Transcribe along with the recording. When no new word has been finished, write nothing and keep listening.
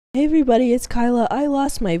Hey everybody, it's Kyla. I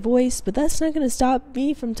lost my voice, but that's not going to stop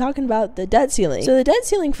me from talking about the debt ceiling. So the debt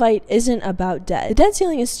ceiling fight isn't about debt. The debt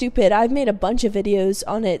ceiling is stupid. I've made a bunch of videos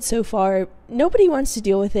on it so far. Nobody wants to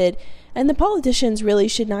deal with it, and the politicians really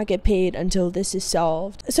should not get paid until this is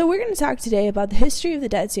solved. So we're going to talk today about the history of the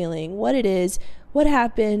debt ceiling, what it is, what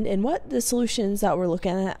happened, and what the solutions that we're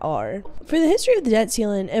looking at are. For the history of the debt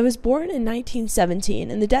ceiling, it was born in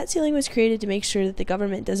 1917, and the debt ceiling was created to make sure that the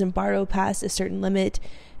government doesn't borrow past a certain limit.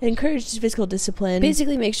 It encourages fiscal discipline,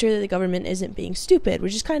 basically make sure that the government isn't being stupid,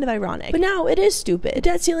 which is kind of ironic. But now it is stupid. The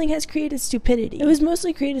debt ceiling has created stupidity. It was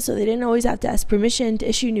mostly created so they didn't always have to ask permission to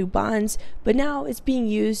issue new bonds, but now it's being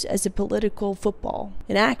used as a political football,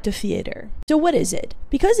 an act of theater. So what is it?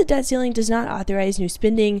 Because the debt ceiling does not authorize new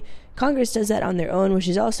spending, Congress does that on their own, which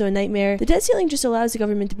is also a nightmare. The debt ceiling just allows the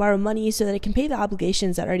government to borrow money so that it can pay the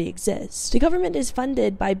obligations that already exist. The government is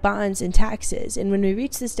funded by bonds and taxes, and when we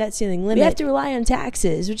reach this debt ceiling limit, we have to rely on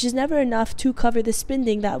taxes, which is never enough to cover the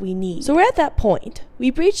spending that we need. So we're at that point. We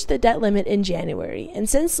breached the debt limit in January, and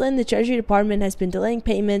since then the Treasury Department has been delaying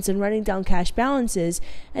payments and running down cash balances,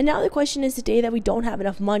 and now the question is the day that we don't have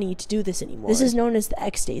enough money to do this anymore. This is known as the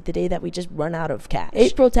X date, the day that we just run out of cash.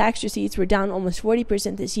 April tax receipts were down almost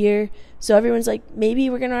 40% this year, so everyone's like, maybe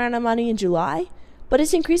we're going to run out of money in July? But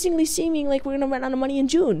it's increasingly seeming like we're going to run out of money in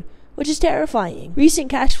June, which is terrifying. Recent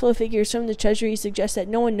cash flow figures from the Treasury suggest that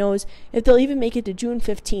no one knows if they'll even make it to June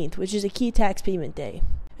 15th, which is a key tax payment day.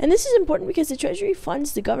 And this is important because the Treasury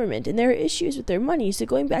funds the government and there are issues with their money. So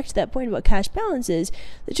going back to that point about cash balances,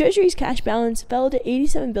 the Treasury's cash balance fell to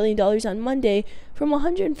 $87 billion on Monday from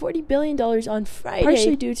 $140 billion on Friday,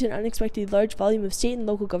 partially due to an unexpected large volume of state and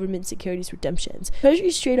local government securities redemptions. Treasury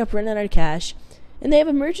straight up ran out of cash. And they have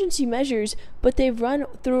emergency measures, but they've run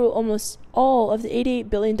through almost all of the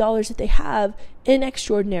 $88 billion that they have in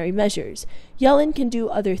extraordinary measures. Yellen can do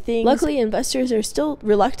other things. Luckily, investors are still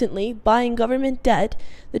reluctantly buying government debt.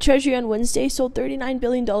 The Treasury on Wednesday sold $39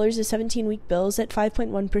 billion of 17-week bills at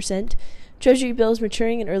 5.1%. Treasury bills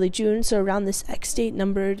maturing in early June, so around this X date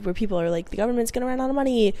number where people are like, the government's going to run out of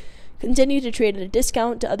money, continue to trade at a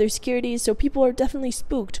discount to other securities, so people are definitely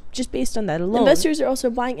spooked just based on that alone. Investors are also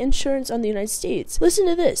buying insurance on the United States. Listen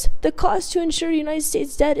to this. The cost to insure United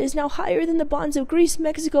States debt is now higher than the bonds of Greece,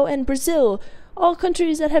 Mexico, and Brazil. All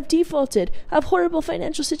countries that have defaulted have horrible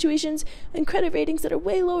financial situations and credit ratings that are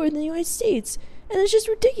way lower than the United States. And it's just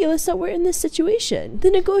ridiculous that we're in this situation.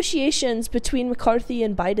 The negotiations between McCarthy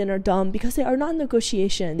and Biden are dumb because they are not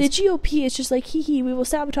negotiations. The GOP is just like, hee, we will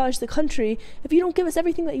sabotage the country if you don't give us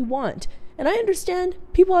everything that you want. And I understand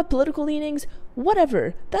people have political leanings,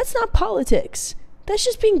 whatever. That's not politics. That's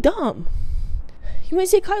just being dumb. You might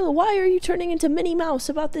say, Kyla, why are you turning into Minnie Mouse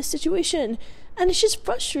about this situation? And it's just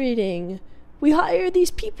frustrating. We hire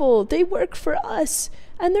these people, they work for us,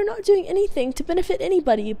 and they're not doing anything to benefit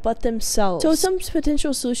anybody but themselves. So some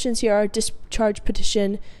potential solutions here are discharge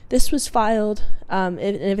petition. This was filed, and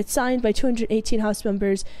if it's signed by 218 House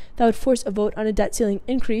members, that would force a vote on a debt ceiling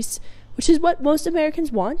increase, which is what most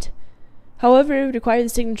Americans want. However, it would require the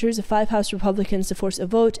signatures of 5 House Republicans to force a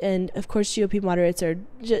vote, and of course GOP moderates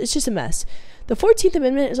it's just a mess. The 14th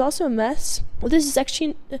Amendment is also a mess. This is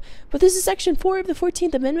Section 4 of the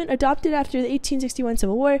 14th Amendment, adopted after the 1861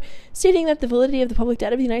 Civil War, stating that the validity of the public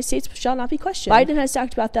debt of the United States shall not be questioned. Biden has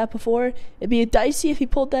talked about that before. It'd be dicey if he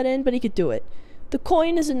pulled that in, but he could do it. The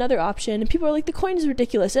coin is another option, and people are like, the coin is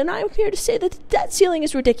ridiculous, and I'm here to say that the debt ceiling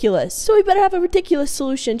is ridiculous. So we better have a ridiculous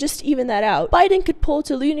solution just to even that out. Biden could pull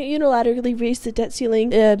to unilaterally raise the debt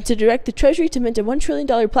ceiling to direct the Treasury to mint a $1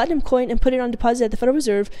 trillion platinum coin and put it on deposit at the Federal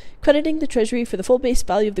Reserve, crediting the Treasury for the full base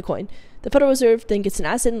value of the coin. The Federal Reserve then gets an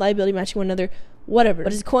asset and liability matching one another, whatever.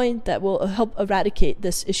 But it's a coin that will help eradicate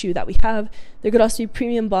this issue that we have. There could also be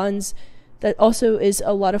premium bonds. That also is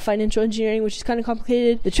a lot of financial engineering, which is kind of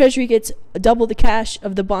complicated. The Treasury gets double the cash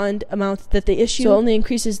of the bond amount that they issue, so it only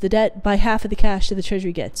increases the debt by half of the cash that the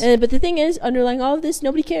Treasury gets. But the thing is, underlying all of this,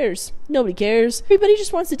 nobody cares. Nobody cares. Everybody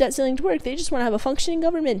just wants the debt ceiling to work. They just want to have a functioning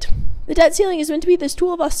government. The debt ceiling is meant to be this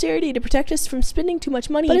tool of austerity to protect us from spending too much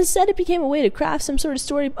money, but instead it became a way to craft some sort of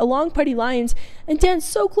story along party lines and dance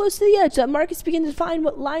so close to the edge that markets begin to define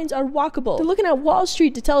what lines are walkable. They're looking at Wall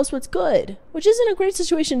Street to tell us what's good, which isn't a great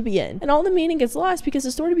situation to be in. And all the meaning gets lost because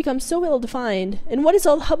the story becomes so well defined. And what is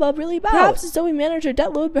all the hubbub really about? Perhaps it's how we manage our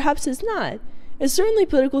debt load, perhaps it's not. It's certainly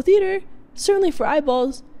political theater, certainly for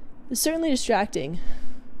eyeballs, it's certainly distracting.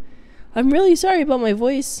 I'm really sorry about my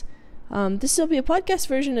voice. This will be a podcast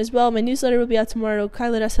version as well. My newsletter will be out tomorrow,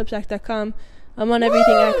 kyla.substack.com. I'm on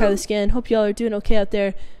everything at Kyla Scan. Hope y'all are doing okay out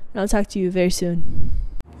there, and I'll talk to you very soon.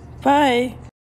 Bye!